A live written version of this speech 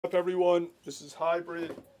Up everyone, this is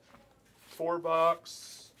hybrid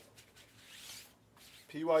 4-box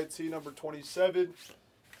PYT number 27.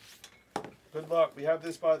 Good luck. We have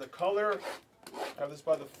this by the color, have this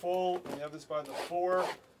by the full, and we have this by the 4.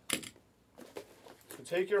 So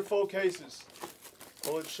take your full cases.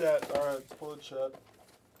 Pull it shut. Alright, let's pull it shut.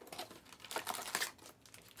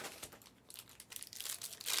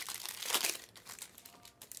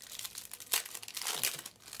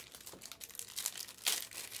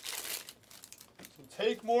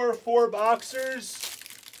 Take more 4-boxers.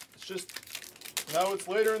 It's just, now it's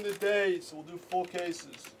later in the day, so we'll do full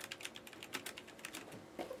cases.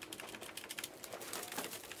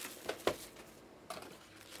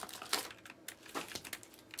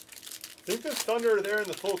 I think the Thunder are there in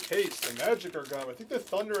the full case. The Magic are gone. I think the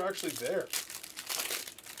Thunder are actually there.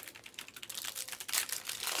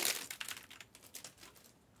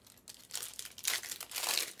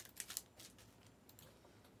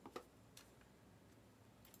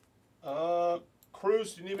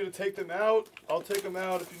 Cruz, do you need me to take them out? I'll take them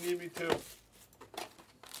out if you need me to.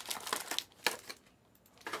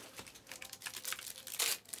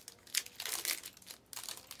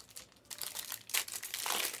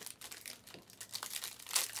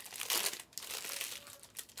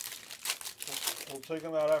 We'll take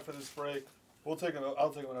them out after this break. We'll take them out.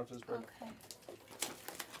 I'll take them out after this break. Okay.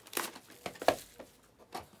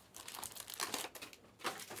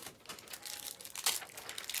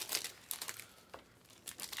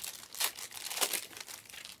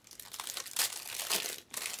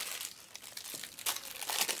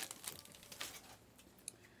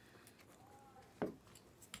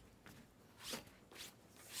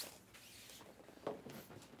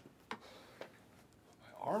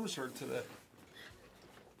 Arms hurt today.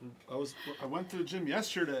 I went to the gym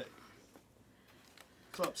yesterday.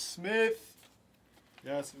 What's up, Smith?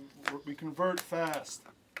 Yes, we convert fast.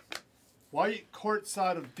 White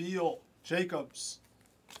courtside of Beal, Jacobs.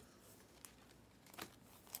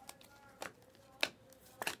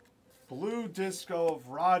 Blue disco of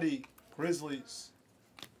Roddy, Grizzlies.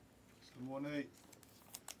 718.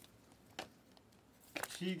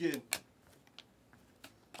 Keegan.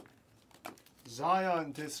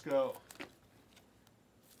 Zion disco.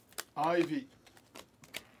 Ivy.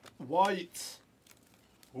 White.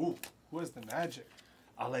 Ooh, who has the Magic?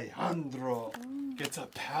 Alejandro gets a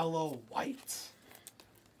Palo White.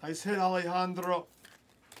 Nice hit, Alejandro.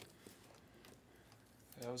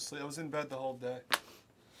 Yeah, I was in bed the whole day.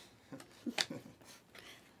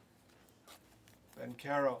 Ben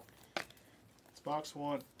Caro. It's box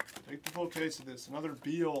 1. Take the full case of this. Another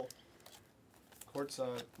Beal.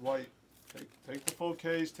 Courtside. White. Take the full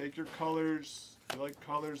case. Take your colors. If you like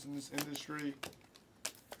colors in this industry.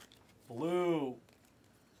 Blue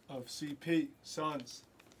of CP. Suns.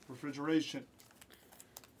 Refrigeration.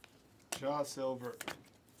 Ja Silver.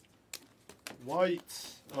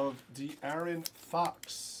 White of De'Aaron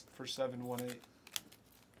Fox for 718.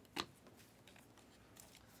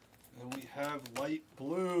 And we have light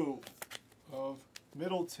blue of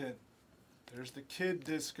Middleton. There's the Kid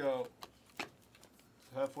disco.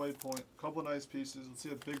 Halfway point. Couple nice pieces. Let's see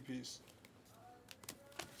a big piece.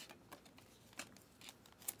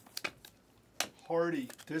 Hardy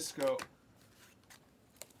disco.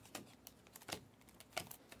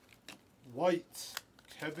 White.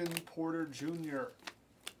 Kevin Porter Jr.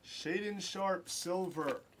 Shaden Sharp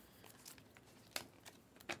silver.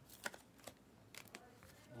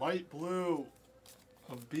 Light blue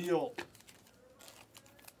of Beal.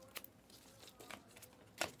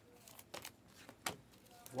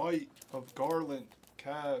 White of Garland,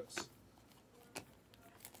 Cavs.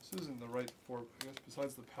 This isn't the right 4, I guess,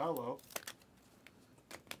 besides the Palo.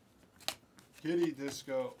 Giddy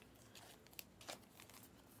disco.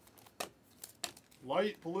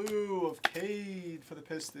 Light blue of Cade for the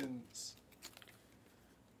Pistons.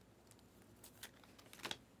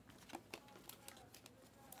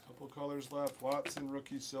 Couple colors left. Watson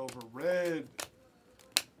rookie silver. Red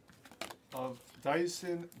of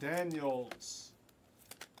Dyson Daniels.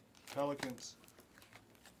 Pelicans.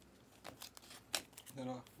 Then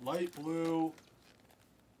a light blue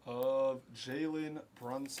of Jalen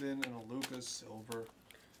Brunson and a Lucas silver.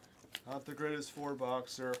 Not the greatest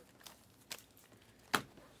 4-boxer.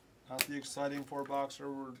 Not the exciting 4-boxer.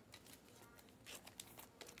 We're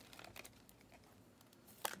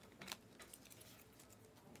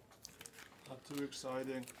not too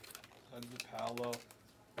exciting. And the Palo.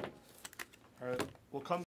 Alright, we'll come